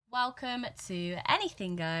Welcome to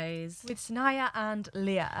Anything Goes with Sania and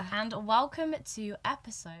Leah. And welcome to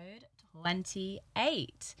episode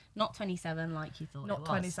 28. Not 27 like you thought Not it was.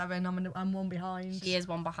 27, I'm one behind. She is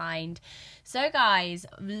one behind. So guys,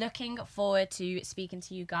 looking forward to speaking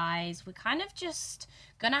to you guys. We're kind of just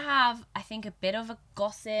going to have, I think, a bit of a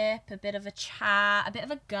gossip, a bit of a chat, a bit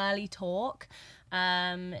of a girly talk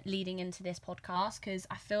leading into this podcast, because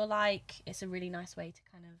I feel like it's a really nice way to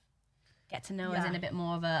kind of get to know us in a bit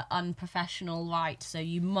more of a unprofessional light. So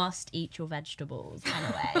you must eat your vegetables kind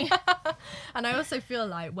of way. And I also feel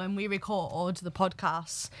like when we record the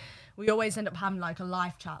podcasts, we always end up having like a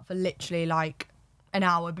live chat for literally like an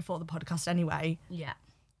hour before the podcast anyway. Yeah.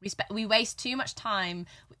 We waste too much time.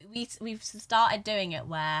 We've started doing it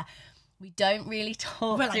where we don't really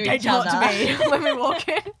talk to each other. Talk to me when we walk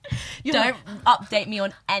in. Don't update me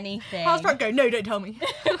on anything. How's Brett go? No, don't tell me.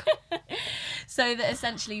 So that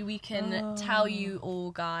essentially we can tell you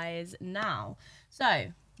all guys now. So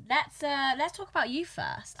let's talk about you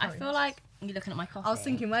first. Sorry. I feel like you're looking at my coffee. I was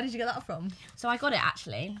thinking, where did you get that from? So I got it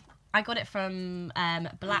actually. I got it from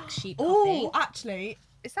Black Sheep Coffee. Oh, actually,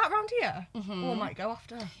 is that around here? Mm-hmm. Oh, I might go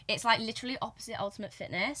after. It's like literally opposite Ultimate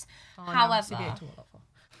Fitness. Oh, However,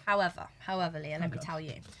 Leah, let me tell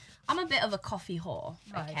you, I'm a bit of a coffee whore.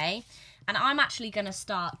 Okay, right. And I'm actually gonna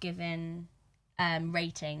start giving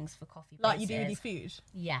ratings for coffee places. Like you do with your food?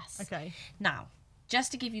 Yes. Okay. Now,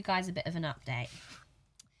 just to give you guys a bit of an update,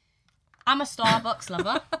 I'm a Starbucks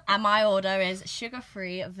lover, and my order is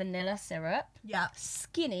sugar-free vanilla syrup. Yeah.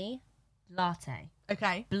 Skinny latte.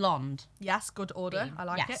 Okay. Blonde. Yes, good order. Bean. I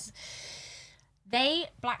like it. They,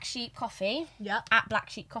 Black Sheep Coffee, at Black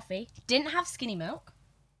Sheep Coffee, didn't have skinny milk.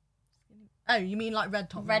 Oh, you mean like red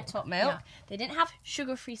top milk? Red top milk. Yeah. They didn't have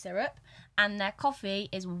sugar-free syrup, and their coffee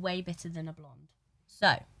is way bitter than a blonde.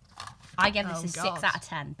 So, I give this a 6 out of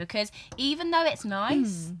 10, because even though it's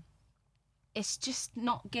nice, it's just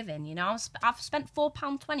not given, you know. I've spent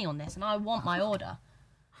 £4.20 on this, and I want my order.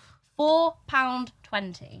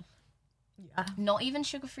 £4.20. Yeah. Not even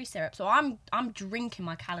sugar-free syrup. So I'm drinking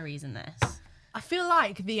my calories in this. I feel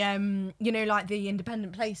like the like the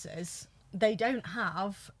independent places, they don't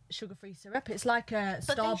have sugar-free syrup. It's like a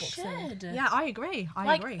Starbucks thing. Yeah, I agree.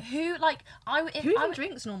 I agree. Who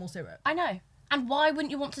drinks normal syrup? I know. And why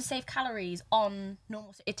wouldn't you want to save calories on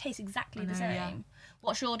normal syrup? It tastes exactly the same. Yeah.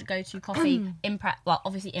 What's your go-to coffee in prep? Well,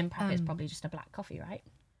 obviously in prep is probably just a black coffee, right?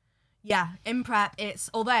 Yeah, in prep it's,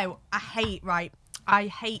 although I hate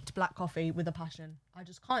black coffee with a passion. I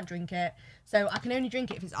just can't drink it. So I can only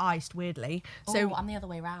drink it if it's iced, weirdly. So I'm the other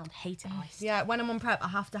way around. Hate it iced. Yeah, when I'm on prep, I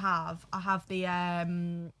have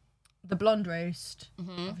the blonde roast,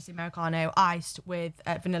 obviously Americano, iced with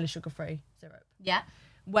vanilla sugar-free syrup. Yeah.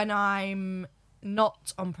 When I'm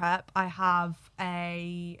not on prep, I have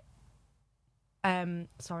a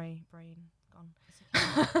sorry, brain gone.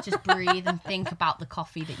 Just breathe and think about the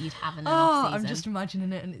coffee that you'd have in the off-season. I'm just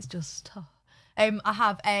imagining it, and it's just tough. I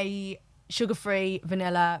have a sugar-free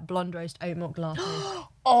vanilla blonde roast oat milk latte.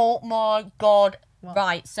 Oh my god! What?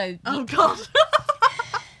 Right, so oh god.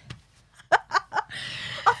 I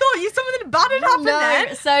thought something bad had happened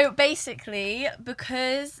there. So basically,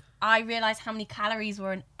 because I realised how many calories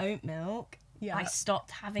were in oat milk, I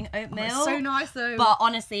stopped having oat milk. It's so nice though. But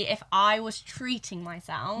honestly, if I was treating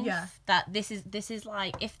myself, that this is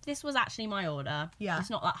like, if this was actually my order,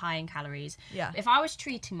 it's not that high in calories. Yeah. If I was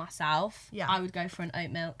treating myself, I would go for an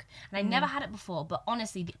oat milk. And I never had it before, but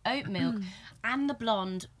honestly, the oat milk and the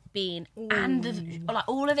blonde bean and the like,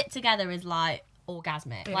 all of it together is like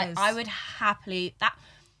orgasmic. I would happily, that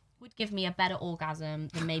would give me a better orgasm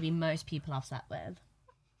than maybe most people I've slept with.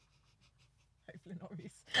 Hopefully not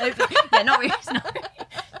Reese. Yeah, not Reese. No.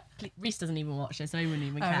 Reese doesn't even watch this, so he wouldn't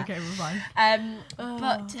even care. Okay, we're fine.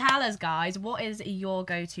 But tell us, guys, what is your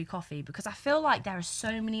go-to coffee? Because I feel like there are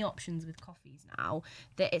so many options with coffees now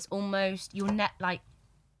that it's almost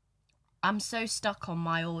I'm so stuck on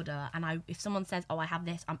my order, and if someone says, "Oh, I have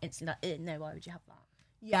this," I'm instantly like, "No, why would you have that?"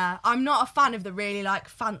 Yeah, I'm not a fan of the really like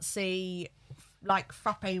fancy, like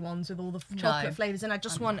frappe ones with all the chocolate flavours, and I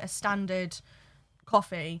just want a standard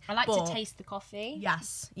coffee. I like to taste the coffee.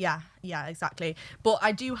 Yes, yeah, exactly. But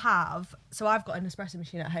I do have, so I've got an espresso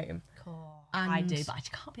machine at home. Cool. I do, but I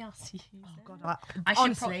can't be asked to use it. Oh god,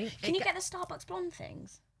 honestly, can you get the Starbucks blonde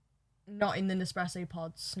things? Not in the Nespresso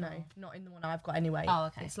pods, no. Not in the one I've got anyway. Oh,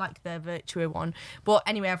 okay. It's like the Virtua one. But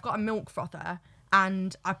anyway, I've got a milk frother,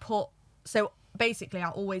 and so basically I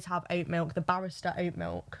always have oat milk, the barista oat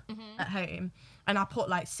milk at home, and I put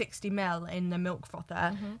like 60ml in the milk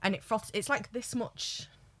frother, and it froths, it's like this much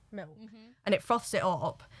milk, and it froths it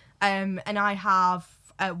up, and I have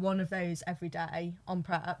one of those every day on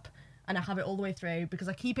prep, and I have it all the way through because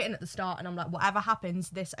I keep it in at the start and I'm like, whatever happens,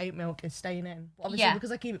 this oat milk is staying in. Obviously,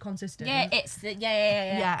 because I keep it consistent. Yeah,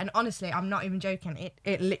 yeah. And honestly, I'm not even joking.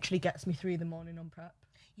 It literally gets me through the morning on prep.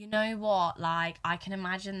 You know what? Like, I can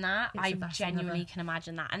imagine that. I genuinely can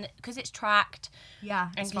imagine that. And because it's tracked. Yeah,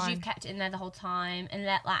 and because you've kept it in there the whole time.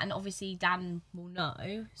 And obviously Dan will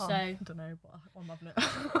know. So I don't know, but I'm having it.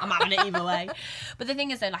 I'm having it either way. But the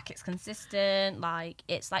thing is, though, like, it's consistent. Like,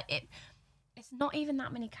 it's not even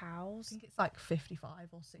that many cows. I think it's like 55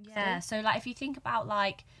 or 60. Yeah, so, like, if you think about,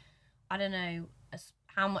 like, I don't know,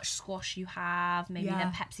 how much squash you have, maybe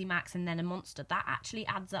then Pepsi Max and then a Monster, that actually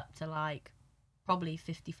adds up to, like, probably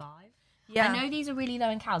 55. Yeah. I know these are really low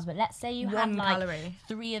in calories, but let's say you had like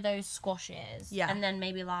 3 of those squashes. Yeah. And then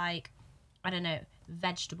maybe like, I don't know,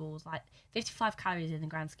 vegetables. Like 55 calories in the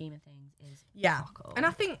grand scheme of things is fuck. And I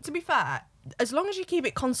think, to be fair, as long as you keep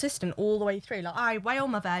it consistent all the way through, like I weigh all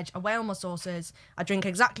my veg, I weigh all my sauces, I drink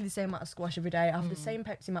exactly the same amount of squash every day, I have the same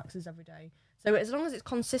Pepsi Maxes every day. So as long as it's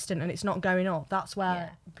consistent and it's not going up, that's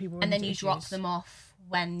where people run and then you issues. Drop them off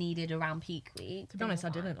when needed around peak week. To be honest, I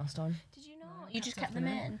didn't last time. Did you not? You just kept them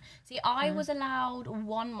in. See, I was allowed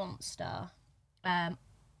 1 Monster, I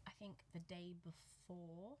think the day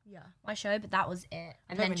before my show, but that was it.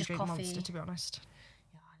 And then just coffee. Monster, to be honest.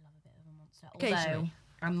 Yeah, I love a bit of a Monster. Although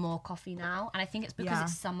I'm more coffee now, and I think it's because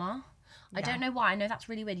it's summer. I don't know why. I know that's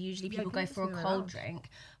really weird. Usually people go for a cold drink,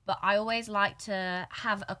 but I always like to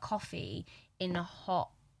have a coffee in a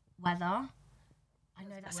hot weather. I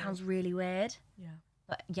know that sounds really weird. Yeah.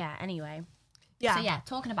 But yeah, anyway. Yeah. So yeah,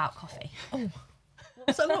 talking about coffee. Oh, what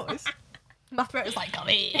was that noise? My throat is like,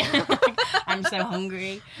 coffee. I'm so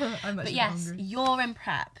hungry. But yes, hungry. You're in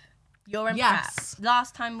prep. Prep.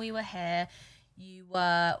 Last time we were here, you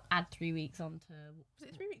were add 3 weeks on to... Was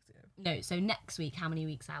it 3 weeks ago? No, so next week, how many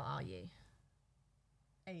weeks out are you?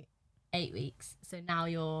 8. 8 weeks. So now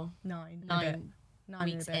you're 9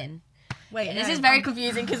 weeks in. Wait, this is very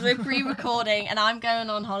confusing because we're pre-recording and I'm going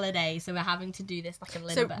on holiday, so we're having to do this like a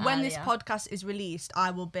little bit So when earlier. this podcast is released,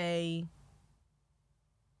 I will be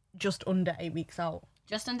just under 8 weeks out.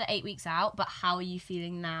 Just under 8 weeks out, but how are you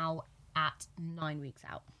feeling now at 9 weeks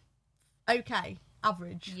out? Okay,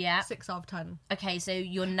 average. Yeah. 6 out of 10. Okay, so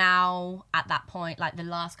you're now at that point, like the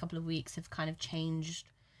last couple of weeks have kind of changed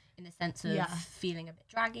in the sense of feeling a bit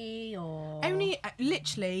draggy or... Only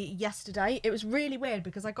literally yesterday. It was really weird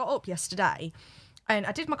because I got up yesterday and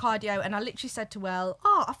I did my cardio and I literally said to Will,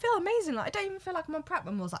 I feel amazing. Like, I don't even feel like I'm on prep.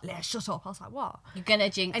 And Will was like, Leah, shut up. I was like, what? You're going to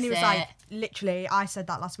jinx it. And he was like, literally, I said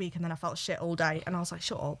that last week and then I felt shit all day. And I was like,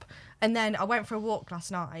 shut up. And then I went for a walk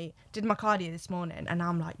last night, did my cardio this morning, and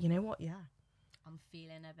I'm like, you know what? Yeah. I'm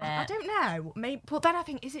feeling a bit... I don't know. Maybe, but then I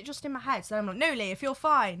think, is it just in my head? So I'm like, no, Leah, feel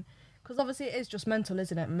fine. Because obviously it is just mental,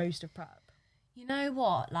 isn't it, most of prep? You know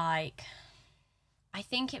what? Like, I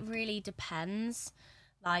think it really depends.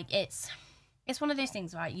 Like, it's one of those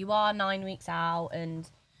things, right? You are 9 weeks out and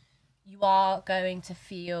you are going to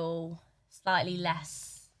feel slightly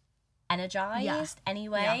less energized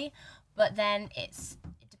anyway. Yeah. But then it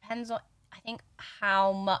depends on, I think,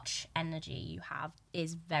 how much energy you have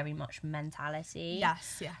is very much mentality.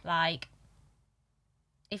 Yes, yeah. Like,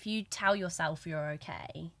 if you tell yourself you're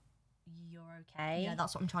okay... okay. Yeah,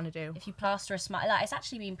 that's what I'm trying to do. If you plaster a smile, like, it's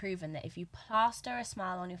actually been proven that if you plaster a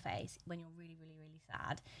smile on your face when you're really, really, really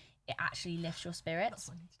sad, it actually lifts your spirits. That's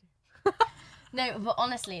what I need to do. No, but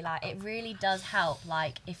honestly, like, it really does help.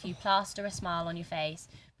 Like, if you plaster a smile on your face,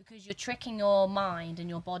 because you're tricking your mind and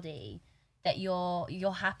your body that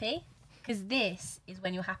you're happy. Because this is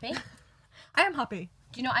when you're happy. I am happy.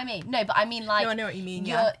 Do you know what I mean? No, but I mean, like... No, I know what you mean,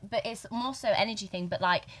 yeah. But it's more so energy thing. But,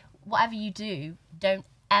 like, whatever you do, don't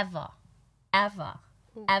ever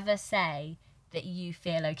say that you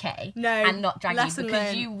feel okay and not drag you,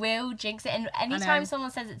 because you will jinx it. And anytime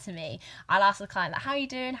someone says it to me, I'll ask the client, like, how are you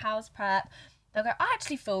doing? How's prep? They'll go, I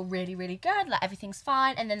actually feel really, really good. Like, everything's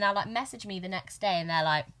fine. And then they'll, like, message me the next day and they're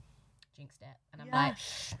like, jinxed it. And I'm like,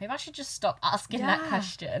 maybe I should just stop asking that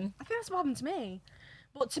question. I think that's what happened to me.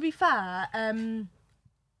 But to be fair,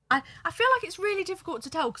 I feel like it's really difficult to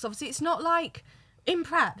tell because obviously it's not like in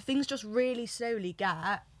prep, things just really slowly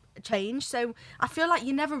get change. So I feel like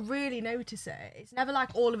you never really notice it. It's never like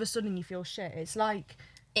all of a sudden you feel shit. It's like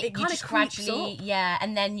it kind of gradually up.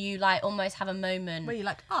 And then you like almost have a moment where you're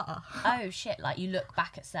like, oh shit, like you look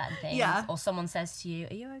back at certain things, or someone says to you,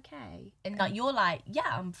 are you okay? And like you're like, yeah,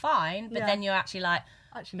 I'm fine, but then you're actually like,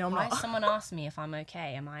 actually no, I'm why not. Someone asked me if I'm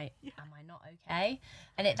okay. Am I not okay?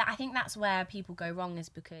 And I think that's where people go wrong, is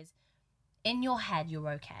because in your head you're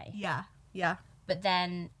okay, but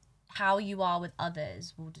then how you are with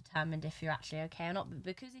others will determine if you're actually okay or not. But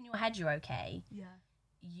because in your head you're okay,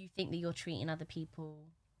 you think that you're treating other people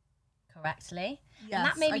correctly. Yes, and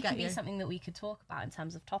that maybe could be something that we could talk about in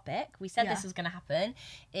terms of topic. We said this was going to happen,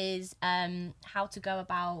 is how to go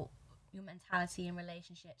about your mentality in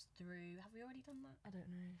relationships through... Have we already done that? I don't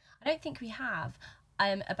know. I don't think we have.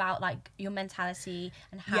 About like your mentality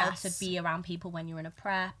and how to be around people when you're in a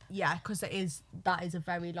prep. Yeah, because that is a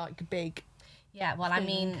very like big... Yeah, well, thing. I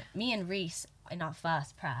mean, me and Reese in our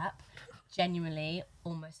first prep genuinely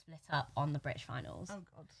almost split up on the British finals. Oh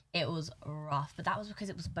god, it was rough, but that was because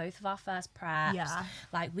it was both of our first preps. Yeah,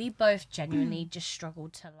 like we both genuinely just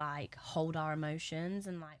struggled to like hold our emotions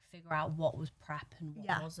and like figure out what was prep and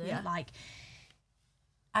what wasn't. Like,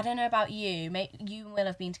 I don't know about you, you and Will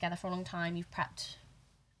have been together for a long time. You've prepped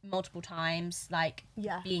multiple times, like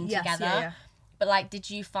being together. But like, did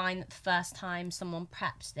you find that the first time someone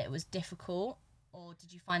preps that it was difficult, or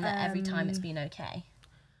did you find that every time it's been okay?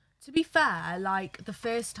 To be fair, like, the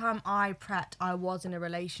first time I prepped, I was in a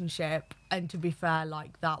relationship, and to be fair,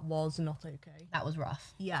 like, that was not okay. That was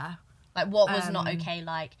rough. Yeah. Like, what was not okay?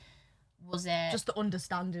 Like, was it... Just the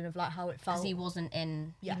understanding of, like, how it felt. Because he wasn't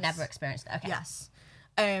in... Yes. He'd never experienced it. Okay. Yes.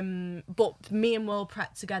 But me and Will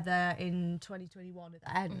prepped together in 2021 at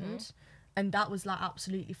the end, and that was, like,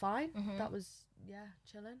 absolutely fine. That was,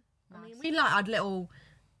 chilling. Nice. I mean, we, like, had little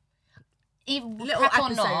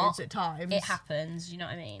episodes not, at times. It happens, you know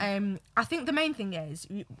what I mean? I think the main thing is,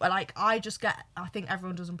 like, I think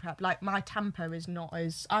everyone does in prep, like, my temper is not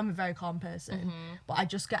as... I'm a very calm person, but I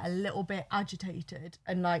just get a little bit agitated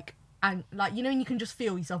and, like, you know, and you can just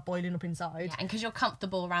feel yourself boiling up inside. Yeah, and because you're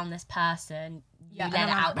comfortable around this person, you let it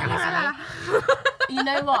out easily. You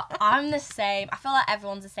know what? I'm the same. I feel like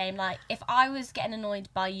everyone's the same. Like, if I was getting annoyed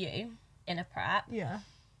by you in a prep,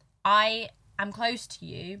 I'm close to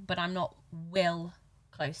you, but I'm not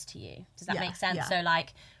close to you. Does that make sense? So,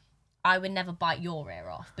 like, I would never bite your ear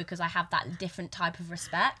off because I have that different type of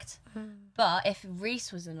respect. But if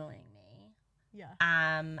Reese was annoying me,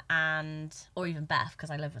 and or even Beth,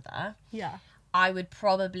 because I live with her, I would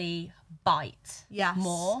probably bite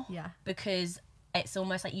more, because it's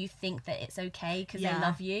almost like you think that it's okay because they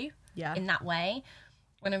love you in that way.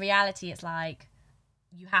 When in reality, it's like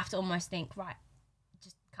you have to almost think, right,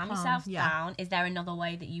 calm yourself down. Is there another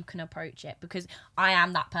way that you can approach it? Because I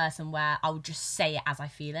am that person where I would just say it as I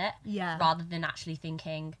feel it, rather than actually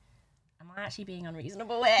thinking, am I actually being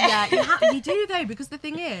unreasonable here? Yeah, you do though, because the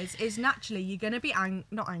thing is naturally you're going to be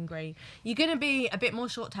not angry. You're going to be a bit more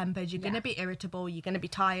short-tempered. You're going to be irritable. You're going to be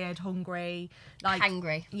tired, hungry, like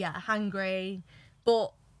hangry. Yeah, hangry.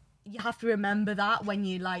 But you have to remember that when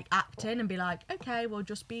you like acting and be like, okay, well,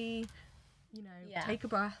 just be, you know, take a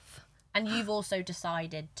breath. And you've also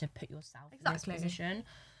decided to put yourself in this position.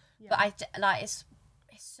 But it's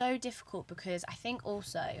so difficult because I think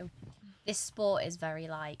also this sport is very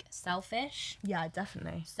like selfish. Yeah,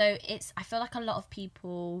 definitely. So I feel like a lot of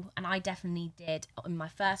people, and I definitely did in my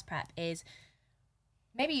first prep, is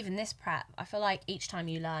maybe even this prep, I feel like each time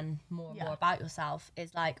you learn more and more about yourself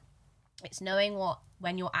is like, it's knowing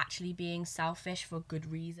when you're actually being selfish for a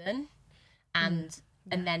good reason and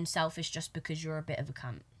then selfish just because you're a bit of a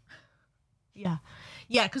cunt.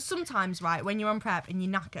 Yeah, because sometimes, right, when you're on prep and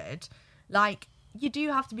you're knackered, like, you do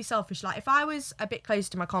have to be selfish. Like, if I was a bit close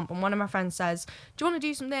to my comp and one of my friends says, do you want to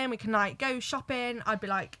do something? We can, like, go shopping. I'd be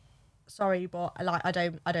like, sorry, but, like,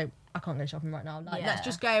 I can't go shopping right now. Like, let's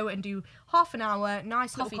just go and do half an hour,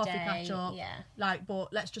 nice little coffee catch up. Yeah. Like,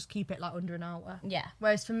 but let's just keep it, like, under an hour. Yeah.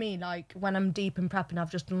 Whereas for me, like, when I'm deep in prep and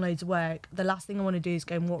I've just done loads of work, the last thing I want to do is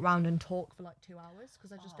go and walk around and talk for, like, 2 hours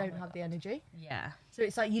because I just don't have the energy. Yeah. So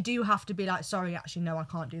it's like, you do have to be like, sorry, actually, no, I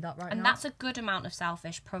can't do that right now. And that's a good amount of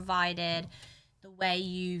selfish, provided the way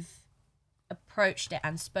you've approached it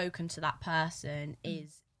and spoken to that person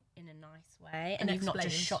is in a nice way and you've not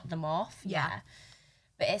just shot them off. Yeah.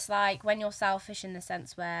 But it's like when you're selfish in the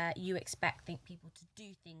sense where you expect people to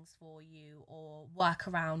do things for you or work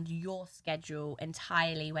around your schedule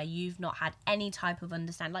entirely, where you've not had any type of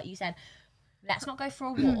understanding. Like you said, let's not go for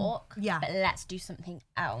a walk, but let's do something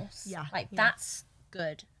else. Yeah. Like, that's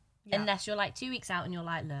good. Yeah. Unless you're like 2 weeks out and you're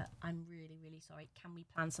like, look, I'm really, really sorry. Can we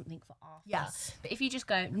plan something for after? Yes. But if you just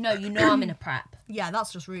go, no, you know I'm in a prep. Yeah,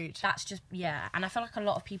 that's just rude. That's just, And I feel like a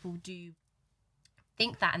lot of people do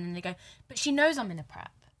think that, and then they go, but she knows I'm in a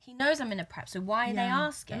prep. He knows I'm in a prep, so why are they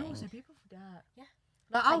asking? And also, people forget. Yeah.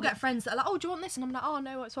 Like, I'll get friends that are like, oh, do you want this? And I'm like, oh,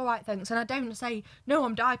 no, it's all right, thanks. And I don't say, no,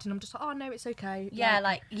 I'm dieting. I'm just like, oh, no, it's okay. Yeah,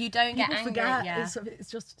 like you don't get angry. Forget. Yeah.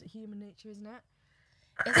 It's just human nature, isn't it?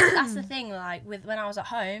 That's the thing, like, when I was at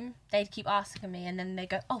home, they'd keep asking me, and then they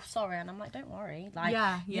go, oh, sorry, and I'm like, don't worry, like,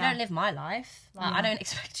 you don't live my life, like, I don't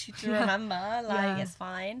expect you to remember, like, it's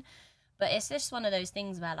fine. But it's just one of those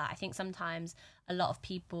things where, like, I think sometimes a lot of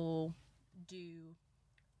people do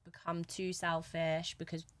become too selfish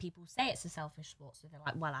because people say it's a selfish sport, so they're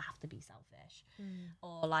like, well, I have to be selfish.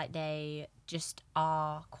 Or like they just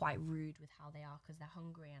are quite rude with how they are because they're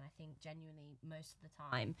hungry. And I think genuinely most of the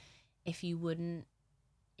time, if you wouldn't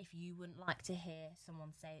like to hear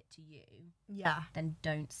someone say it to you, then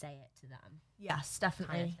don't say it to them. Yes,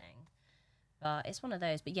 definitely. Kind of thing. But it's one of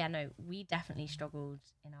those. But yeah, no, we definitely struggled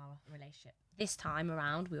in our relationship. This time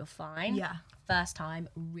around, we were fine. Yeah. First time,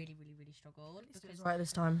 really, really, really struggled. Because it was right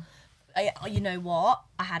this time. You know what?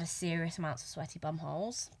 I had a serious amounts of sweaty bum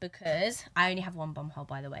holes because I only have one bum hole,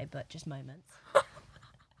 by the way, but just moments.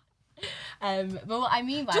 But what I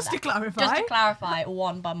mean by just to clarify,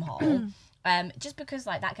 one bum hole. Just because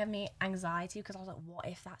like that gave me anxiety because I was like, what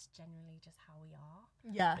if that's generally just how we are?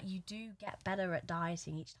 Yeah. But you do get better at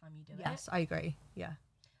dieting each time you do it. Yes, I agree. Yeah.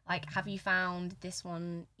 Like, have you found this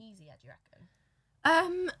one easier, do you reckon?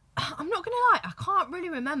 I'm not gonna lie, I can't really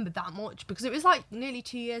remember that much because it was like nearly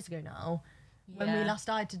 2 years ago now when we last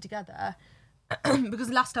dieted together. Because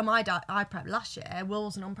the last time I prepped last year, Will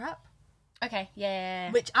wasn't on prep. Okay,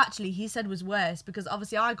 yeah. Which actually he said was worse because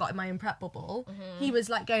obviously I got in my own prep bubble. He was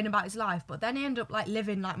like going about his life, but then he ended up like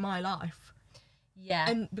living like my life. Yeah.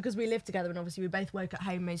 And because we lived together and obviously we both work at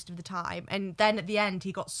home most of the time, and then at the end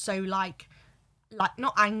he got so like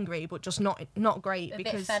not angry but just not great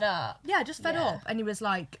because bit fed up. Yeah, just fed up, and he was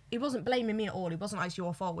like, he wasn't blaming me at all. He wasn't like, it's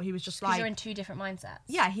your fault. He was just like, you're in two different mindsets.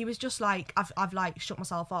 Yeah, he was just like, I've like shut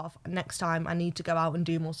myself off. Next time I need to go out and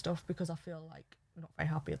do more stuff because I feel like I'm not very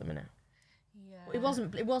happy at the minute. Yeah.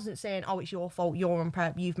 It wasn't saying, oh, it's your fault, you're on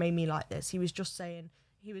prep, you've made me like this. He was just saying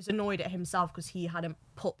he was annoyed at himself because he hadn't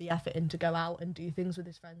put the effort in to go out and do things with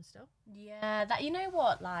his friends still. Yeah, that, you know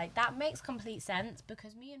what, like, that makes complete sense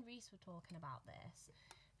because me and Reese were talking about this.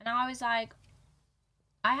 And I was like,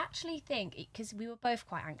 I actually think, because we were both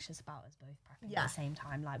quite anxious about us both prepping at the same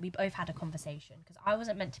time. Like, we both had a conversation because I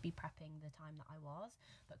wasn't meant to be prepping the time that I was.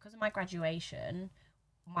 But because of my graduation,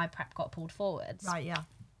 my prep got pulled forwards. Right, yeah.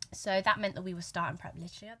 So that meant that we were starting prep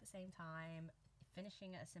literally at the same time,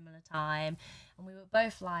 finishing at a similar time, and we were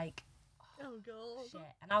both like, oh god, shit.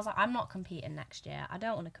 And I was like, I'm not competing next year. I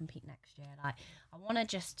don't want to compete next year. Like, I want to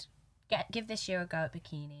just give this year a go at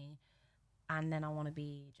bikini, and then I want to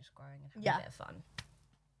be just growing and having a bit of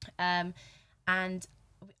fun. And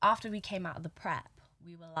after we came out of the prep,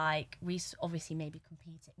 we were like, Reese obviously maybe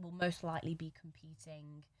competing, will most likely be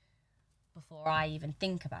competing before I even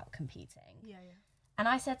think about competing. Yeah. And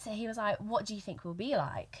I said to him, he was like, what do you think we'll be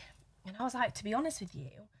like? And I was like, to be honest with you,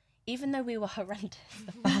 even though we were horrendous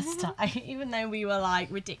the first time, even though we were like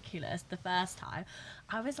ridiculous the first time,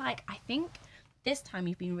 I was like, I think this time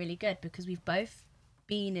you've been really good because we've both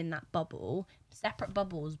been in that bubble, separate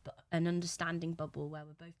bubbles, but an understanding bubble where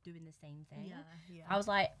we're both doing the same thing. Yeah. I was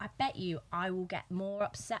like, I bet you I will get more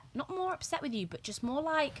upset, not more upset with you, but just more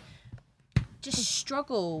like, just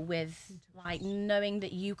struggle with like knowing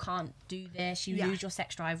that you can't do this, you lose your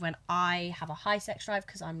sex drive when I have a high sex drive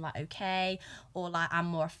because I'm like okay, or like I'm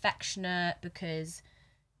more affectionate because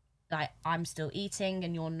like I'm still eating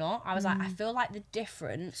and you're not. I was like, I feel like the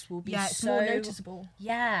difference will be it's more noticeable.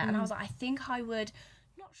 And I was like, I think I would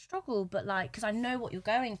not struggle, but like, because I know what you're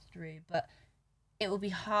going through, but it will be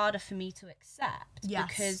harder for me to accept. Yes,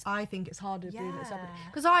 because I think it's harder doing it separately.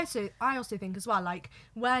 Because I also think as well, like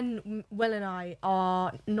when Will and I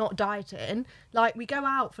are not dieting, like we go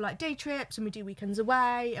out for like day trips and we do weekends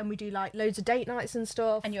away and we do like loads of date nights and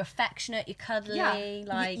stuff. And you're affectionate, you're cuddly,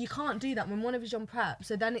 like you can't do that when one of us is on prep.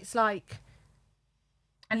 So then it's like,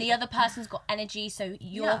 and the other person's got energy, so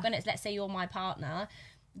you're gonna, let's say you're my partner,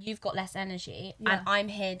 you've got less energy and I'm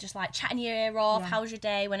here just like chatting your ear off, how's your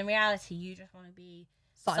day, when in reality you just want to be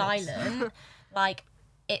silent. Like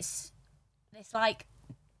it's like,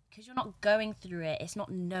 because you're not going through it, it's not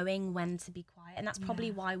knowing when to be quiet, and that's probably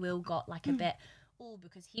why Will got like a bit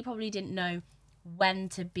because he probably didn't know when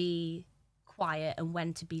to be quiet and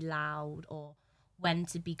when to be loud, or when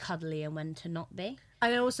to be cuddly and when to not be.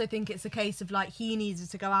 I also think it's a case of like he needed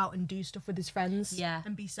to go out and do stuff with his friends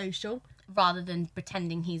and be social rather than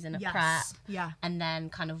pretending he's in a prep and then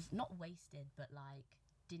kind of not wasted but like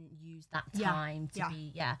didn't use that time to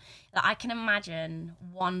be like, I can imagine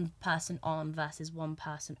one person on versus one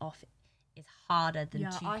person off is harder than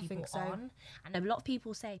two people on. And a lot of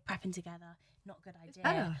people say prepping together, not a good idea. It's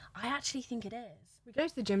better. I actually think it is. We go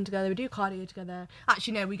to the gym together, we do cardio together.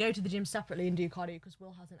 Actually, no, we go to the gym separately and do cardio because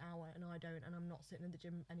Will has an hour and I don't, and I'm not sitting in the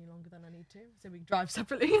gym any longer than I need to. So we drive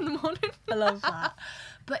separately in the morning. I love that.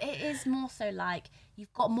 But it is more so like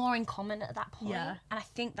you've got more in common at that point. Yeah. And I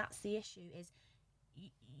think that's the issue is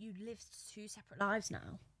you live two separate lives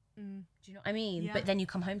now. Do you know what I mean? Yeah. But then you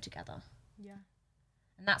come home together. Yeah.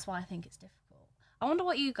 And that's why I think it's difficult. I wonder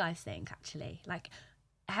what you guys think, actually. Like,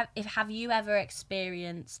 have you ever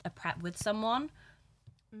experienced a prep with someone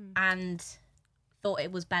and thought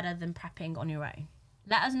it was better than prepping on your own?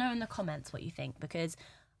 Let us know in the comments what you think, because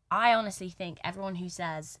I honestly think everyone who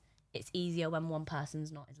says it's easier when one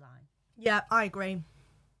person's not is lying. Yeah, I agree.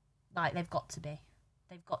 Like, they've got to be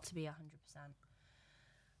 100%.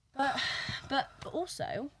 But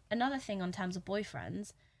also, another thing on terms of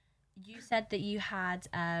boyfriends, you said that you had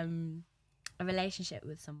a relationship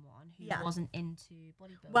with someone who wasn't into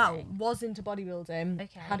bodybuilding. Well, was into bodybuilding,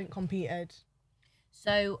 okay. Hadn't competed.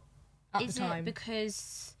 So, at is the time. it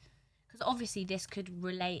because obviously this could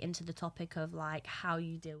relate into the topic of, like, how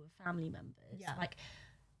you deal with family members. Yeah. Like,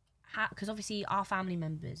 because obviously our family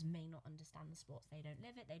members may not understand the sports. They don't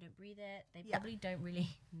live it, they don't breathe it, they probably don't really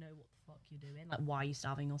know what the fuck you're doing. Like, why are you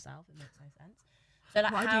starving yourself? It makes no sense. So,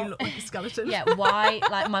 like, why do you look like a skeleton? Yeah, why?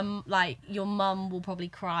 Like, your mum will probably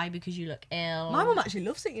cry because you look ill. My mum actually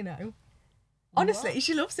loves it, you know. Honestly,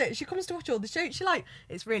 she loves it. She comes to watch all the shows. She, like,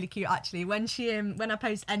 it's really cute actually. When I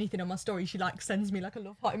post anything on my story, she, like, sends me, like, a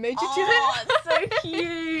love heart emoji to it. Oh, it's so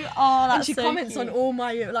cute. Oh, that's and she so comments cute. on all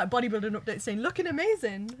my, like, bodybuilding updates saying, looking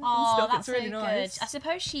amazing. Oh, and stuff. that's It's really so nice. good. I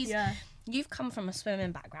suppose you've come from a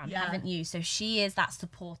swimming background, haven't you? So she is that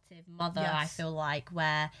supportive mother, I feel like,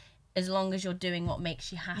 where as long as you're doing what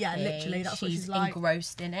makes you happy, literally, that's what she's like.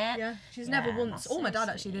 Engrossed in it. Yeah, she's never once, my dad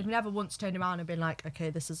actually, they've never once turned around and been like, okay,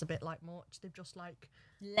 this is a bit like much. They've just, like,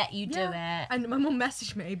 let you do it. And my mum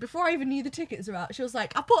messaged me before I even knew the tickets were out. She was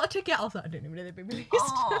like, I bought a ticket. I was like, I don't even know they've been released.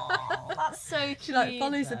 Oh, that's so cute. She, like,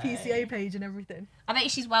 follows the PCA page and everything. I bet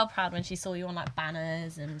she's well proud when she saw you on, like,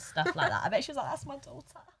 banners and stuff like that. I bet she was like, that's my daughter.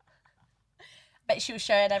 I bet she was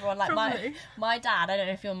showing everyone, like, my dad, I don't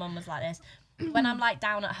know if your mum was like this, when I'm, like,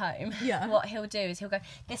 down at home, what he'll do is he'll go,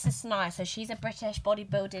 this is Sania, so she's a British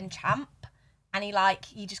bodybuilding champ. And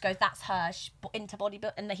he just goes, that's her, she's into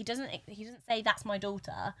bodybuilding. And he doesn't say, that's my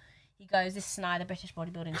daughter. He goes, this is Sania, the British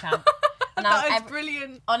bodybuilding champ. And that is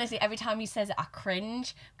brilliant. Honestly, every time he says it, I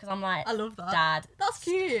cringe. Because I'm like, I love that. Dad. That's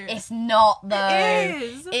cute. It's not, though. It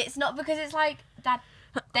is. It's not, because it's like, Dad,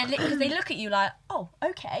 because they look at you like, oh,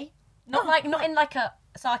 okay. Not in, like, a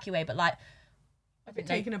sarky way, but, like, a bit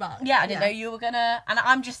taken aback. Yeah, I didn't know you were gonna, and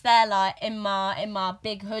I'm just there, like, in my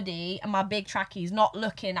big hoodie and my big trackies, not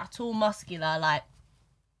looking at all muscular, like,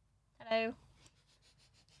 hello,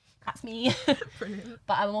 that's me. Brilliant.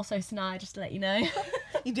 But I'm also Sania, just to let you know.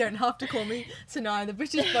 You don't have to call me Sania, the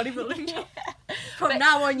British bodybuilding champ. From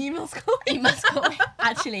now on, you must call me. You must call me.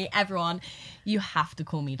 Actually, everyone, you have to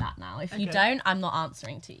call me that now. If you don't, I'm not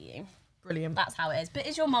answering to you. Brilliant. That's how it is. But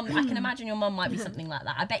is your mum, I can imagine your mum might be something like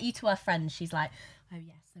that. I bet you to her friends, she's like, oh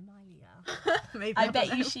yes, so my Leah. Maybe I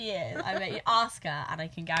bet you she is. I bet you ask her, and I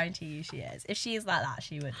can guarantee you she is. If she is like that,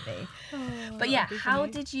 she would be. But yeah, how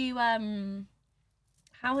did you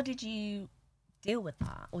deal with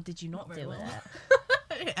that, or did you not deal with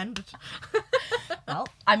it? It ended. Well,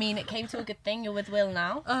 I mean, it came to a good thing. You're with Will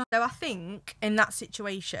now. So I think in that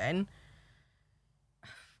situation,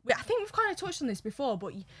 I think we've kind of touched on this before,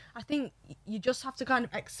 but I think you just have to kind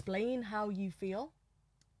of explain how you feel.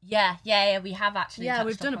 Yeah, we have actually. Yeah,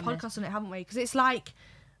 we've done a podcast on it, haven't we? Because it's like,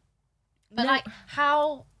 but like,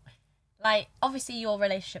 how, like, obviously your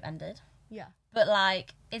relationship ended. Yeah. But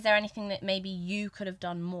like, is there anything that maybe you could have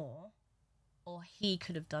done more, or he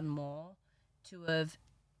could have done more, to have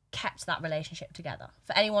kept that relationship together?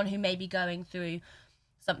 For anyone who may be going through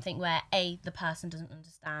something where A, the person doesn't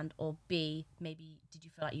understand, or B, maybe did you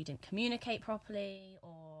feel like you didn't communicate properly,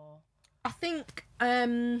 or... I think, I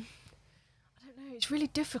don't know, it's really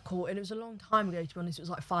difficult, and it was a long time ago, to be honest. It was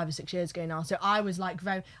like 5 or 6 years ago now. So I was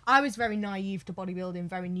very naive to bodybuilding,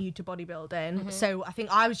 very new to bodybuilding. Mm-hmm. So I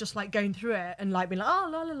think I was just like going through it and like being like, oh,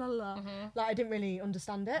 la la la la. Mm-hmm. Like, I didn't really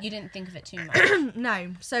understand it. You didn't think of it too much.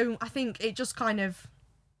 No. So I think it just kind of,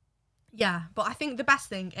 yeah. But I think the best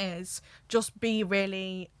thing is just be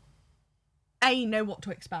really, A, know what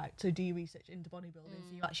to expect. So do your research into bodybuilding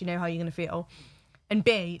so you actually know how you're going to feel. And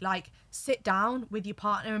B, like, sit down with your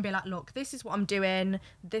partner and be like, look, this is what I'm doing.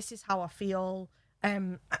 This is how I feel.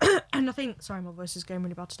 And I think, sorry, my voice is going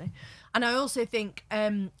really bad today. And I also think,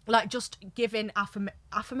 like, just giving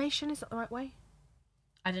affirmation, is that the right way?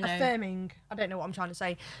 I don't know. Affirming. I don't know what I'm trying to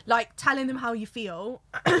say. Like, telling them how you feel.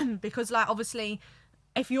 Because, like, obviously,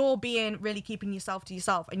 if you're being really keeping yourself to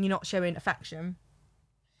yourself and you're not showing affection,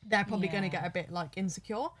 they're probably going to get a bit, like,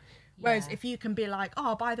 insecure. Whereas if you can be like,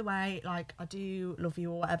 oh, by the way, like, I do love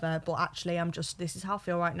you or whatever, but actually this is how I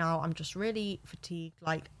feel right now. I'm just really fatigued.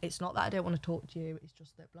 Like, it's not that I don't want to talk to you. It's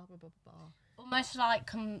just that blah, blah, blah, blah. Almost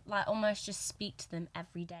almost just speak to them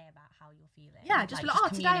every day about how you're feeling. Yeah, just be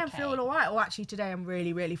like, today I'm feeling all right, or actually today I'm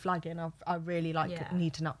really, really flagging. I really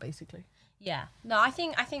need to nap, basically. Yeah. No, I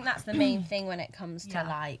think that's the main thing when it comes to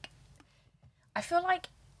like. I feel like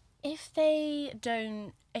if they're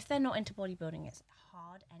not into bodybuilding, it's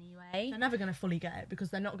hard anyway. They're never going to fully get it because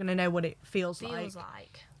they're not going to know what it feels like.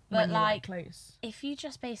 But like, close. If you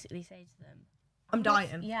just basically say to them, I'm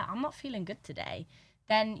dieting. I'm not feeling good today.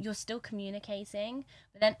 Then you're still communicating.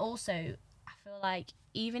 But then also, I feel like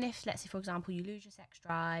even if, let's say, for example, you lose your sex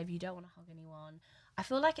drive, you don't want to hug anyone, I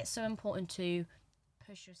feel like it's so important to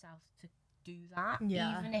push yourself to do that,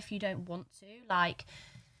 even if you don't want to. Like,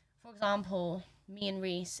 for example, me and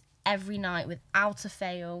Reese, every night without a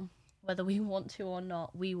fail, whether we want to or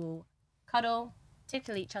not, we will cuddle,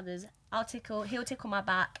 tickle each other's. He'll tickle my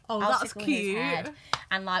back. Oh, I'll that's tickle cute. his head,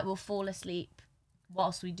 and like we'll fall asleep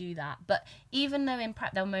whilst we do that. But even though in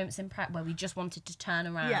prep there were moments in prep where we just wanted to turn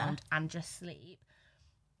around and just sleep,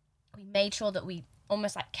 we made sure that we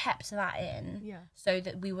almost like kept that in, so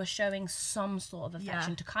that we were showing some sort of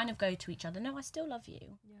affection to kind of go to each other. No, I still love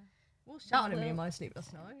you. Yeah. Well, shouting at me in my sleep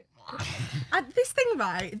last night.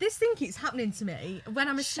 This thing keeps happening to me when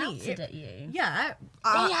I'm asleep. Shouted at you. Yeah.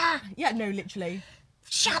 Yeah. No, literally.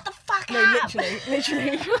 Shut the fuck up! No,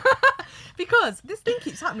 literally. Because this thing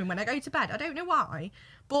keeps happening when I go to bed. I don't know why,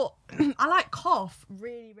 but I like cough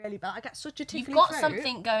really, really bad. I get such a tickly throat. You've got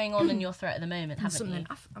something going on in your throat at the moment, haven't you?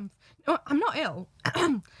 I'm not ill.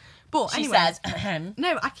 But she anyway, says,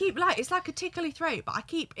 no, I keep it's like a tickly throat, but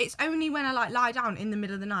it's only when I lie down in the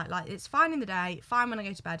middle of the night. Like, it's fine in the day, fine when I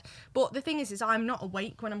go to bed. But the thing is I'm not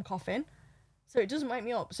awake when I'm coughing, so it doesn't wake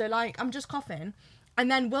me up. So like, I'm just coughing. And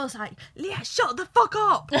then Will's like, Leah, shut the fuck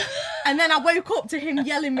up. And then I woke up to him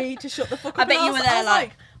yelling me to shut the fuck up. I bet you were there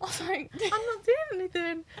I was like, I'm not doing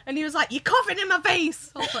anything. And he was like, you're coughing in my face.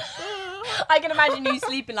 I was like, ugh. I can imagine you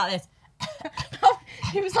sleeping like this.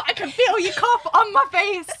 He was like, I can feel your cough on my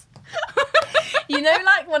face. You know,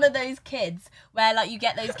 like one of those kids where like you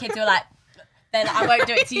get those kids who are like, they're like, I won't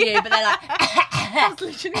do it to you, but they're like, that's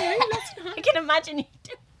literally me. I can imagine you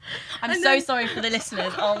do. I'm so sorry for the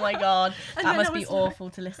listeners. Oh my God. That must be awful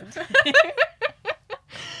to listen to.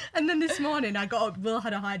 And then this morning I got up, Will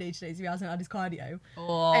had a high day today, so he hasn't had his cardio.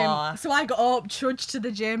 Oh. So I got up, trudged to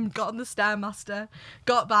the gym, got on the Stairmaster,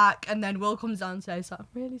 got back, and then Will comes downstairs, so I'm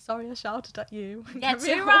really sorry I shouted at you. Yeah,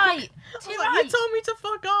 too right. Too right. You told me to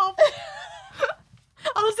fuck off.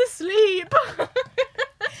 I was asleep.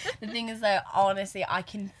 The thing is though, honestly, I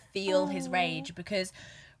can feel his rage because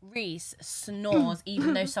Reese snores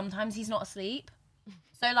even though sometimes he's not asleep.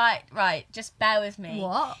 So like, right, just bear with me.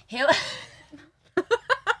 What? He'll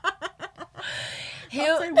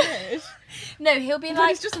That's so weird. No, he'll be like,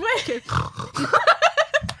 he's just waking.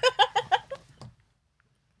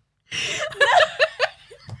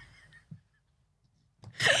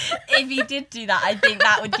 If he did do that, I think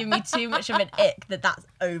that would give me too much of an ick that's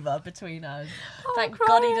over between us. Thank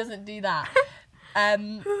God he doesn't do that. I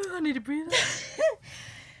need a breather.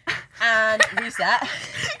 And reset. Can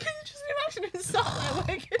you just imagine him sat there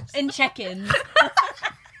waking? In check-ins.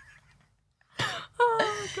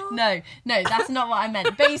 Oh, God. No, that's not what I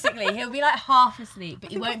meant. Basically, he'll be like half asleep,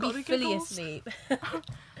 but he won't be fully asleep.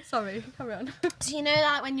 Sorry, carry on. So you know,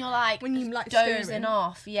 like when you're like dozing stirring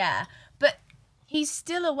off, yeah. But he's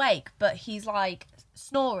still awake, but he's like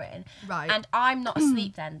snoring. Right. And I'm not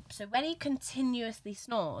asleep then. So when he continuously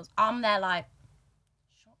snores, I'm there like,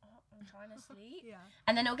 shut up, I'm trying to sleep. Yeah.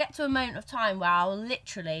 And then it'll get to a moment of time where I'll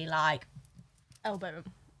literally like elbow him.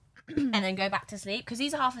 And then go back to sleep because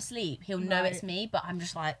he's half asleep. He'll know it's me, but I'm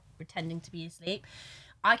just like pretending to be asleep.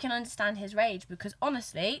 I can understand his rage because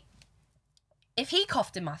honestly, if he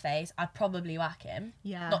coughed in my face, I'd probably whack him,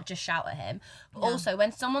 not just shout at him. But also,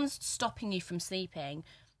 when someone's stopping you from sleeping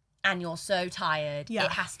and you're so tired, it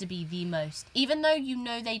has to be the most. Even though you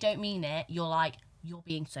know they don't mean it, you're like, you're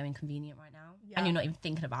being so inconvenient right now, and you're not even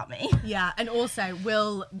thinking about me. Yeah, and also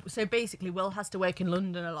Will has to work in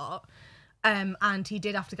London a lot. And he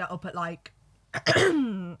did have to get up at like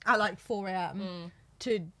 4 a.m.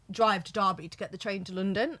 to drive to Derby to get the train to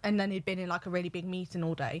London, and then he'd been in like a really big meeting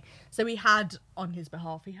all day. So he had, on his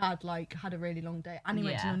behalf, had a really long day, and he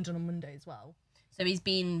went to London on Monday as well. So he's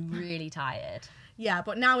been really tired. Yeah,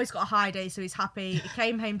 but now he's got a high day, so he's happy. He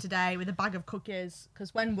came home today with a bag of cookies,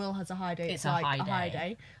 because when Will has a high day, it's like a high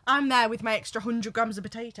day. I'm there with my extra 100 grams of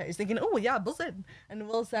potatoes, thinking, oh yeah, buzzing. And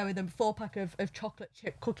Will's there with a 4-pack of chocolate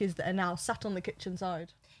chip cookies that are now sat on the kitchen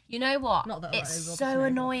side. You know what? Not that it's so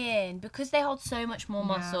annoying because they hold so much more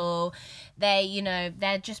muscle.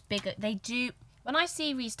 They're just bigger. They do. When I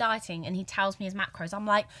see Reese dieting and he tells me his macros, I'm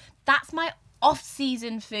like, that's my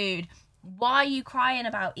off-season food. why are you crying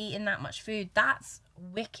about eating that much food? That's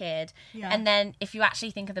wicked. Yeah. And then if you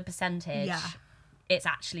actually think of the percentage, it's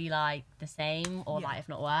actually like the same or like if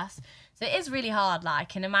not worse. So it is really hard. Like I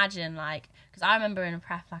can imagine like, because I remember in a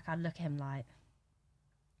prep, like I'd look at him like,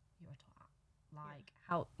 you're a twat. Like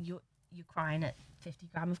how you're crying at 50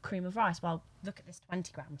 grams of cream of rice. Well, look at this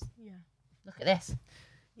 20 grams. Yeah. Look at this.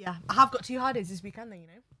 Yeah. I have got 2 high days this weekend though, you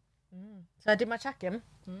know. So I did my check-in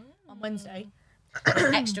on Wednesday.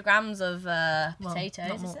 Extra grams of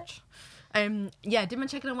potatoes, not much. Yeah, did my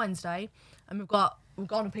check-in on Wednesday, and we've got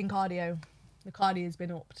on a pin cardio. The cardio's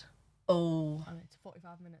been upped. Oh. And it's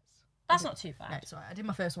 45 minutes. That's not too bad. No, it's alright. I did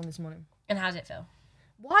my first one this morning. And how did it feel?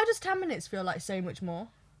 Why does 10 minutes feel like so much more?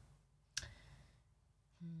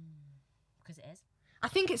 Because it is. I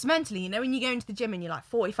think it's mentally, you know, when you go into the gym and you're like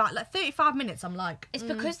 45, like 35 minutes, I'm like, it's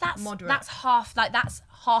because that's moderate. That's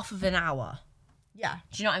half of an hour. Yeah.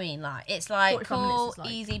 Do you know what I mean? Like, it's like cool,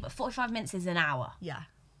 like... easy, but 45 minutes is an hour. Yeah.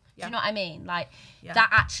 Do you know what I mean? Like, that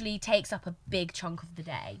actually takes up a big chunk of the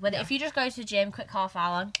day. Whether if you just go to the gym, quick half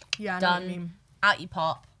hour, done, know what I mean. Out you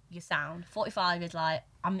pop, you sound. 45 is like,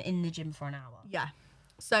 I'm in the gym for an hour. Yeah.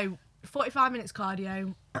 So, 45 minutes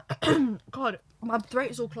cardio. God, my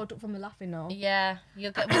throat is all clogged up from the laughing now. Yeah.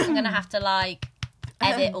 We're going to have to, like,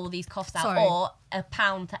 edit all these coughs out. Sorry. Or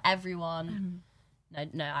 £1 to everyone.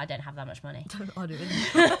 No, I don't have that much money. I do.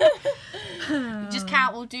 Just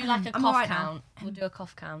count. We'll do like a cough count. We'll do a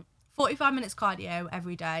cough count. 45 minutes cardio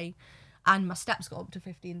every day, and my steps got up to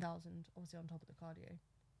 15,000. Obviously on top of the cardio,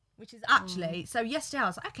 which is actually so. Yesterday I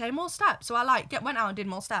was like, okay, more steps. So I went out and did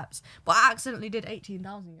more steps, but I accidentally did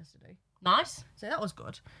 18,000 yesterday. Nice. So that was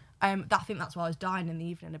good. I think that's why I was dying in the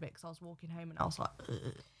evening a bit because I was walking home and I was like.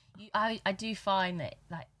 I do find that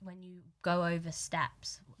like when you go over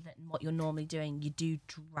steps that what you're normally doing, you do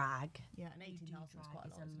drag. Yeah, and 18,000 is quite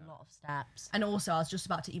a lot of steps. And also, I was just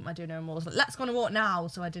about to eat my dinner and I was like, let's go on a walk now.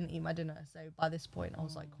 So I didn't eat my dinner. So by this point, I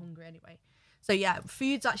was like hungry anyway. So yeah,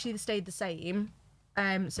 food's actually stayed the same.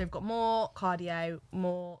 So we've got more cardio,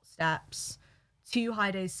 more steps, 2 high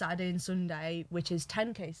days, Saturday and Sunday, which is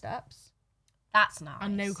 10k steps. That's nice.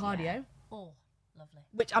 And no cardio. Yeah. Oh. Lovely.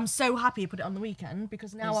 Which I'm so happy you put it on the weekend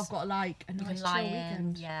because now I've got like a nice chill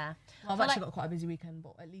weekend. Yeah. Well, I've actually got quite a busy weekend,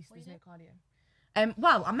 but at least there's no cardio.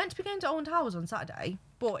 Well, I'm meant to be going to Owen Towers on Saturday,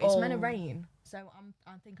 but it's meant to rain, so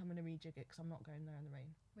I think I'm going to rejig it because I'm not going there in the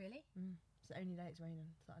rain. Really? It's the only day it's raining,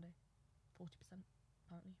 Saturday. 40%,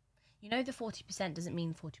 apparently. You know the 40% doesn't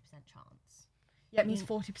mean 40% chance. Yeah, it means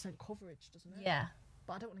 40% coverage, doesn't it? Yeah.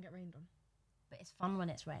 But I don't want to get rained on. But it's fun when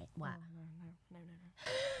it's wet. No.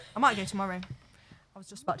 I might go tomorrow. I was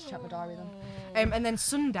just about to check my diary then. And then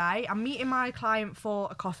Sunday, I'm meeting my client for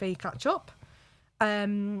a coffee catch up.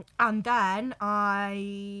 And then what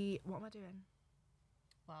am I doing?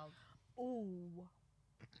 Well,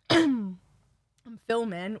 I'm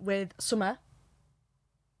filming with Summer.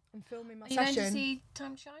 I'm filming my session. Are you going to see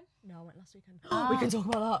Time to Shine? No, I went last weekend. We can talk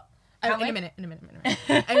about that. In a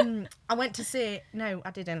minute. I went to see it. No, I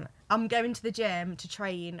didn't. I'm going to the gym to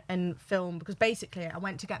train and film because basically I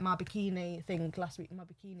went to get my bikini thing last week. My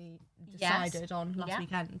bikini decided on last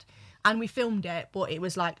weekend. And we filmed it, but it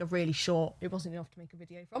was like a really short. It wasn't enough to make a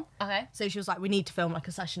video from. Okay. So she was like, we need to film like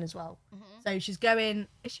a session as well. Mm-hmm. So she's going.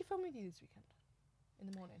 Is she filming with you this weekend? In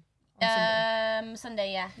the morning?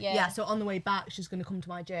 Sunday, yeah. Yeah, so on the way back, she's going to come to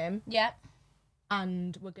my gym. Yeah.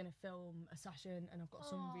 And we're going to film a session, and I've got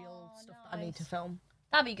some real stuff that I need to film.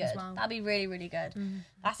 That'd be good. Well. That'd be really, really good.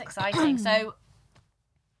 That's exciting. So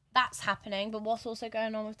that's happening, but what's also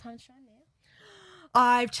going on with Time to Shine, Leah?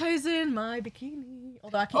 I've chosen my bikini.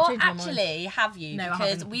 Although I keep changing my mind. Actually, have you? No,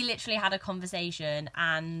 because we literally had a conversation,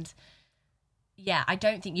 and yeah, I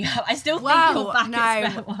don't think you have. I still think you're back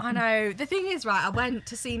at square one. I know. The thing is, right, I went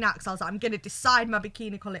to see Nax. I was like, I'm going to decide my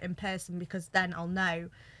bikini colour in person because then I'll know.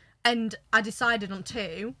 And I decided on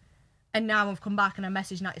 2, and now I've come back and I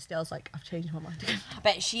messaged Natty still. I was like, I've changed my mind again. I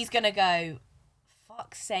bet she's going to go,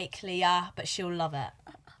 fuck's sake, Leah, but she'll love it.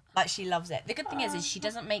 Like, she loves it. The good thing is she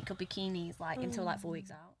doesn't make her bikinis, like, until, like, 4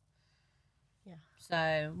 weeks out. Yeah.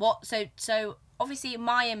 So obviously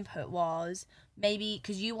my input was maybe,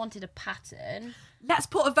 because you wanted a pattern. Let's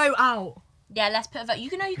put a vote out. Yeah, let's put a vote.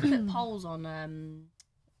 You can put polls on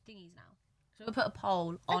thingies now. So we'll put a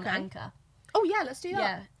poll on Anchor. Oh yeah, let's do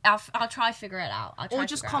that. Yeah, I'll try figure it out. Or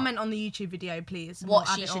just comment on the YouTube video, please. What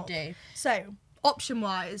she should do. So,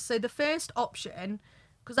 option-wise, the first option,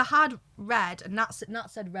 because I had red, and Nat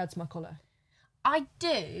said red's my colour. I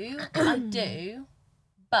do,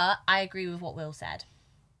 but I agree with what Will said.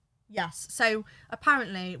 Yes. So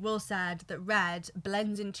apparently, Will said that red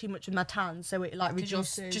blends in too much with my tan, so it like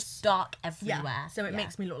reduces. Just dark everywhere. Yeah. So it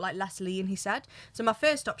makes me look like less lean. He said. So my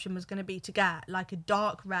first option was going to be to get like a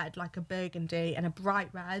dark red, like a burgundy, and a bright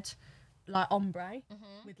red, like ombre,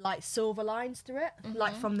 with like silver lines through it,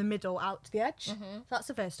 like from the middle out to the edge. So that's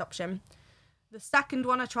the first option. The second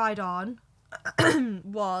one I tried on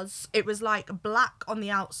was like black on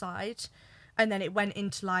the outside, and then it went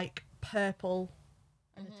into like purple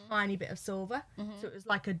and a tiny bit of silver. So it was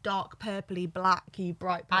like a dark purpley, blacky,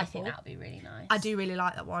 bright purple. I think that would be really nice. I do really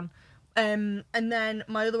like that one. And then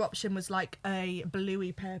my other option was like a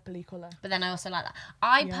bluey, purpley colour. But then I also like that.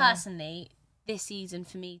 I personally, this season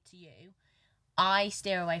for me to you, I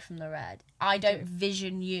steer away from the red. I don't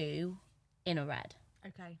vision you in a red.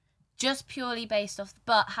 Okay. Just purely based off,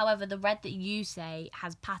 but however, the red that you say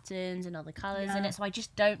has patterns and other colours in it, so I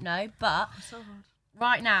just don't know. But so hard.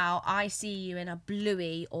 Right now, I see you in a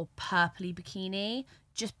bluey or purpley bikini,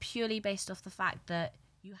 just purely based off the fact that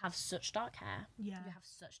you have such dark hair, you have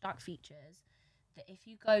such dark features, that if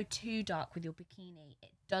you go too dark with your bikini,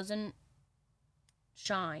 it doesn't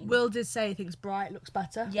shine. Will did say he thinks bright looks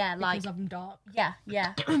better. Yeah, like because of them dark. Yeah.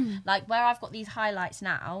 Like where I've got these highlights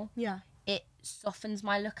now. Yeah. It softens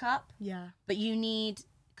my look up. Yeah. But you need,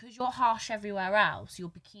 because you're harsh everywhere else, your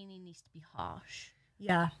bikini needs to be harsh.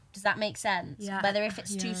 Yeah. Does that make sense? Yeah. Whether if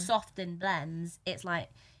it's too soft and blends, it's like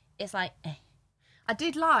eh. I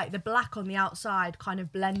did like the black on the outside kind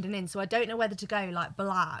of blending in, so I don't know whether to go like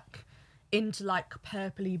black into like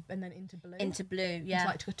purpley and then into blue. Into blue, yeah. Into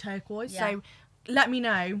like to a turquoise. Yeah. So let me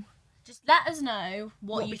know. Just let us know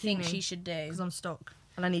what you think she should do. Because I'm stuck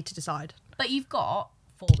and I need to decide. But you've got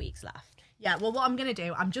 4 weeks left. Yeah, well, what I'm going to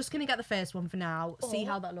do, I'm just going to get the first one for now, see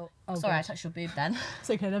how that looks. Oh, sorry, God. I touched your boob then. It's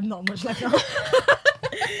okay, there's not much left now.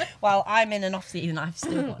 Well, I'm in an off-season, I've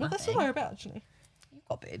still got nothing. That's not a bit, actually. You've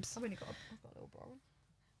got boobs. I've got a little bra on.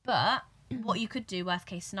 But what you could do, worst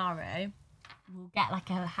case scenario, we'll get like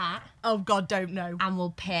a hat. Oh, God, don't know. And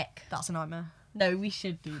we'll pick. That's a nightmare. No, we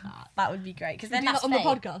should do that. That would be great. Because then that's on fate. The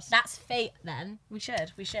podcast. That's fate then. We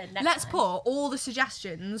should. Let's put all the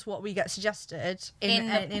suggestions, what we get suggested,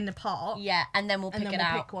 in the pot. Yeah, and then we'll pick it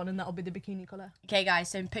out. Pick one and that'll be the bikini colour. Okay, guys,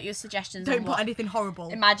 so put your suggestions Don't put anything horrible.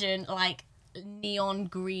 Imagine, like, neon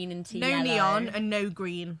green into yellow. No neon and no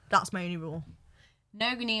green. That's my only rule.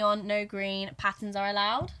 No neon, no green. Patterns are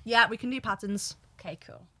allowed? Yeah, we can do patterns. Okay,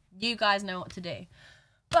 cool. You guys know what to do.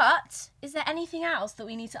 But is there anything else that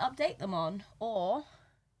we need to update them on? Or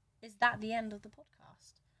is that the end of the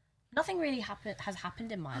podcast? Nothing really has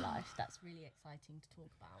happened in my life that's really exciting to talk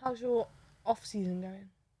about. How's your off-season going?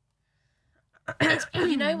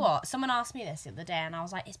 You know what? Someone asked me this the other day and I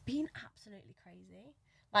was like, it's been absolutely crazy.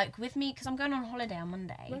 Like with me, because I'm going on holiday on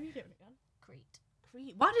Monday. Where are you doing again? Crete.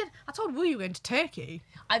 I told Will you were going to Turkey?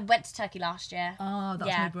 I went to Turkey last year. Oh,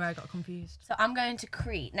 that's maybe where I got confused. So I'm going to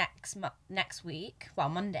Crete next week, well,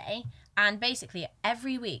 Monday, and basically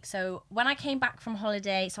every week. So when I came back from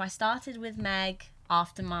holiday, so I started with Meg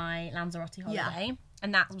after my Lanzarote holiday,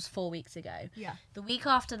 and that was 4 weeks ago. Yeah. The week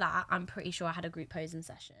after that, I'm pretty sure I had a group posing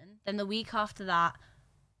session. Then the week after that,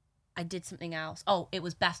 I did something else. Oh, it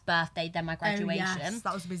was Beth's birthday, then my graduation. Oh, yes,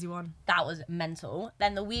 that was a busy one. That was mental.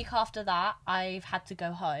 Then the week after that, I've had to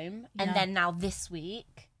go home. Yeah. And then now this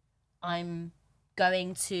week, I'm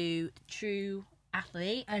going to True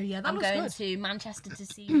Athlete. Oh, yeah, I'm going to Manchester to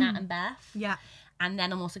see Nat and Beth. Yeah. And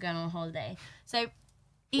then I'm also going on holiday. So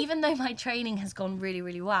even though my training has gone really,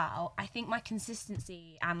 really well, I think my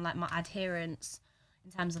consistency and like my adherence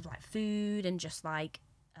in terms of like food and just like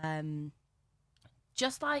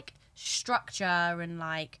structure and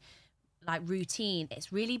like routine,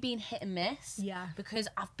 it's really been hit and miss. Yeah. Because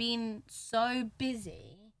I've been so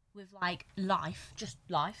busy with like life,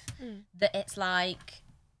 that it's like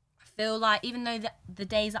I feel like even though the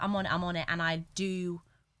days that I'm on it, and I do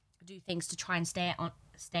things to try and stay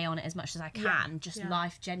on it as much as I can.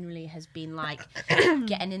 Life generally has been like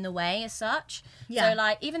getting in the way as such. Yeah. So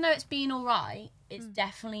like even though it's been all right, it's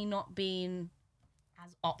definitely not been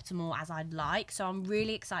as optimal as I'd like. So I'm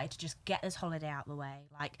really excited to just get this holiday out of the way.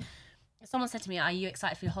 Like if someone said to me, are you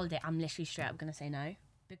excited for your holiday? I'm literally straight up going to say no,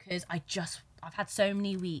 because I've had so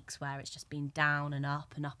many weeks where it's just been down and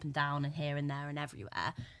up and down and here and there and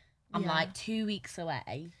everywhere. I'm like 2 weeks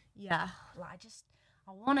away. Yeah. Like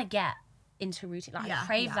I want to get into routine. Like I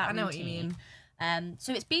crave that routine. I know what you mean.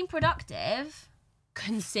 So it's been productive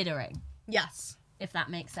considering. Yes. If that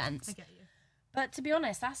makes sense. I get you. But to be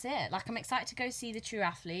honest, that's it. Like, I'm excited to go see the True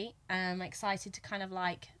Athlete. I'm excited to kind of,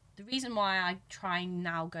 like... The reason why I try and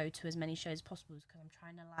now go to as many shows as possible is because I'm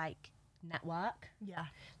trying to, like, network. Yeah.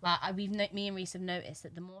 Like me and Reese have noticed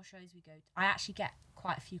that the more shows we go to, I actually get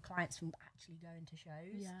quite a few clients from actually going to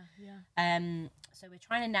shows. Yeah. So we're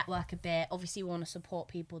trying to network a bit. Obviously we want to support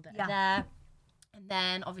people that are there. And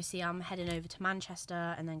then obviously I'm heading over to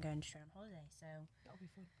Manchester and then going straight on holiday. So that'll be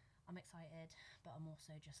fun. I'm excited, but I'm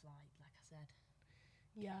also just like I said,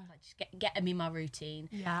 like just getting me my routine.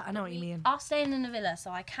 Yeah, I know what you mean. I'm staying in a villa,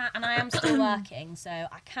 so I can't, and I am still working, so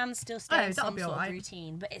I can still stay in some sort of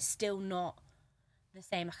routine, but it's still not the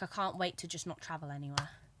same. Like, I can't wait to just not travel anywhere.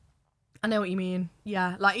 I know what you mean.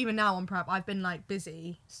 Yeah, like even now on prep, I've been like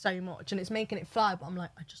busy so much, and it's making it fly. But I'm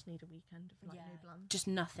like, I just need a weekend of like no plans, just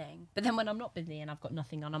nothing. But then when I'm not busy and I've got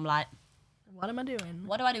nothing on, I'm like, what am I doing?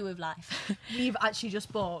 What do I do with life? We've actually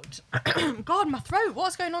just booked. God, my throat.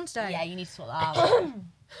 What's going on today? Yeah, you need to sort that out.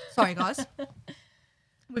 Sorry, guys.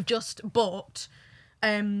 We've just booked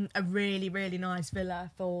a really, really nice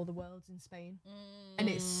villa for the Worlds in Spain. And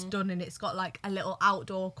it's stunning. It's got like a little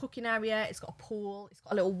outdoor cooking area. It's got a pool. It's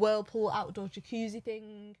got a little whirlpool outdoor jacuzzi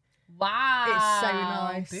thing. Wow. It's so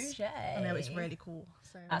nice. Bougie. I know, it's really cool.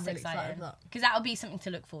 So that's really exciting. Because that'll be something to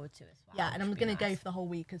look forward to as well. Yeah, and I'm going to go for the whole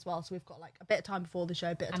week as well. So we've got like a bit of time before the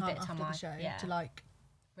show, a bit of time after the show to like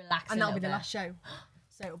relax. And that'll be the last show.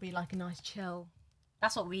 So it'll be like a nice chill.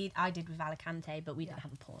 That's what I did with Alicante, but we didn't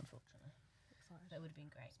have a pool, unfortunately. Excited. So it would have been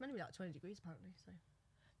great. It's meant to be like 20 degrees apparently. So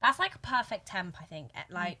that's like a perfect temp, I think.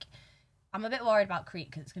 Like, I'm a bit worried about Crete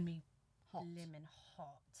because it's going to be blimmin'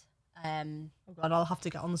 hot. Oh God, I'll have to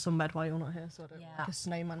get on the sunbed while you're not here, so I don't look like a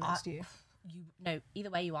snowman next to you. No, either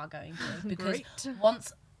way you are going to, because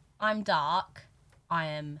once I'm dark, I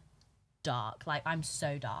am dark. Like, I'm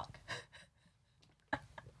so dark.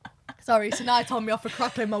 Sorry, Sania told me off for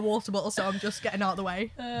crackling my water bottle, so I'm just getting out of the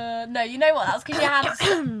way. No, you know what? That's because you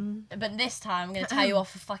had. But this time, I'm going to tell you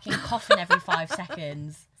off for fucking coughing every 5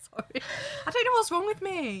 seconds. Sorry, I don't know what's wrong with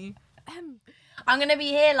me. I'm going to be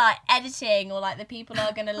here, like, editing, or, like, the people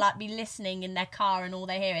are going to, like, be listening in their car and all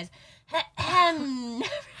they hear is,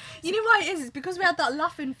 You know why it is? It's because we had that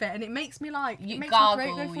laughing fit and it makes me, like, it makes gargle,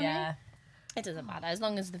 my throat go funny. Yeah. It doesn't matter, as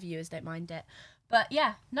long as the viewers don't mind it. But,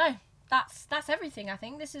 yeah, no, that's everything, I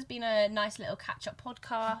think. This has been a nice little catch-up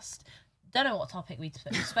podcast. Don't know what topic we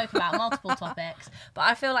spoke about, multiple topics, but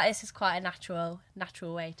I feel like this is quite a natural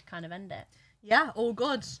way to kind of end it. Yeah, all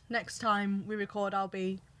good. Next time we record, I'll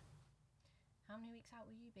be... How many weeks out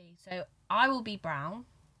will you be? So I will be brown.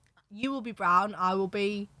 You will be brown. I will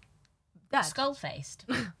be dead. Skull-faced.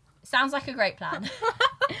 Sounds like a great plan.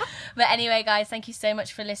 But anyway, guys, thank you so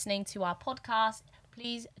much for listening to our podcast.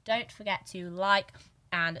 Please don't forget to like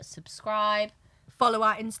and subscribe. Follow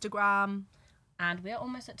our Instagram. And we're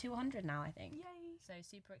almost at 200 now, I think. Yay. So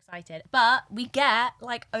super excited. But we get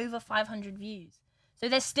like over 500 views. So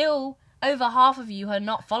there's still over half of you who are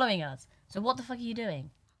not following us. So what the fuck are you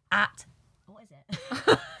doing? What is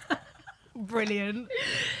it? Brilliant.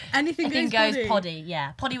 Anything goes poddy.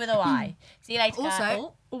 Yeah, poddy with a Y. See you later.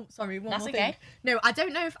 Also, sorry, one more thing. Okay. No, I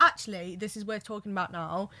don't know if actually this is worth talking about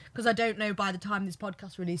now, because I don't know by the time this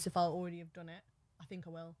podcast releases if I'll already have done it. I think I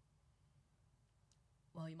will.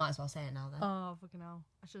 Well, you might as well say it now then. Oh, fucking hell.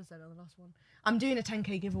 I should have said it on the last one. I'm doing a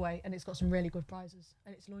 10k giveaway and it's got some really good prizes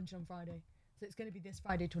and it's launching on Friday. So it's going to be this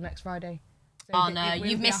Friday till next Friday. So no,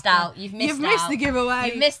 you've missed out. You've missed the giveaway.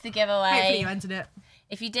 You've missed the giveaway. Hopefully you entered it.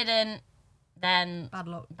 If you didn't, then... Bad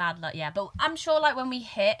luck. Bad luck, yeah. But I'm sure like when we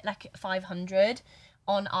hit like 500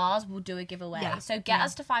 on ours, we'll do a giveaway. Yeah. So get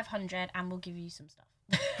us to 500 and we'll give you some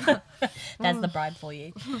stuff. There's the bribe for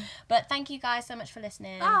you. But thank you guys so much for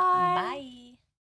listening. Bye. Bye.